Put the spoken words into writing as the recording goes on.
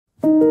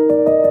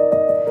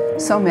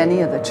So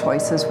many of the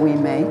choices we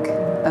make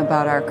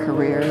about our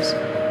careers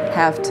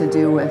have to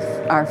do with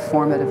our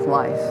formative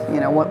life,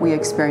 what we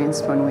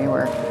experienced when we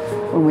were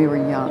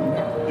young.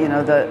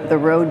 The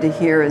road to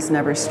here is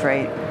never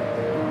straight.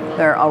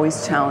 There are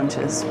always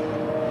challenges.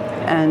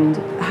 And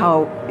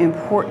how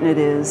important it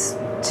is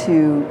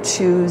to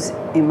choose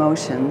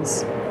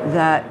emotions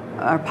that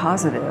are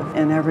positive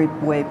in every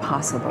way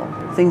possible.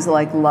 Things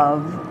like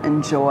love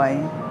and joy,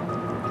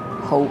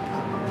 hope,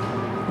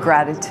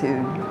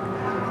 gratitude.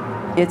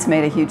 It's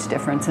made a huge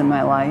difference in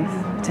my life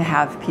to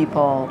have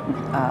people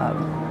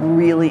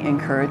really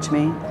encourage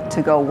me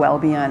to go well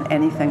beyond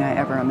anything I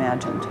ever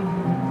imagined.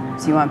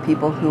 So you want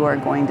people who are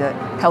going to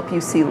help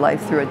you see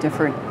life through a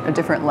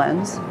different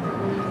lens,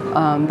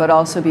 but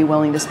also be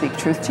willing to speak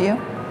truth to you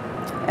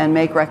and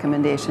make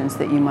recommendations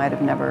that you might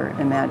have never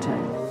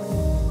imagined.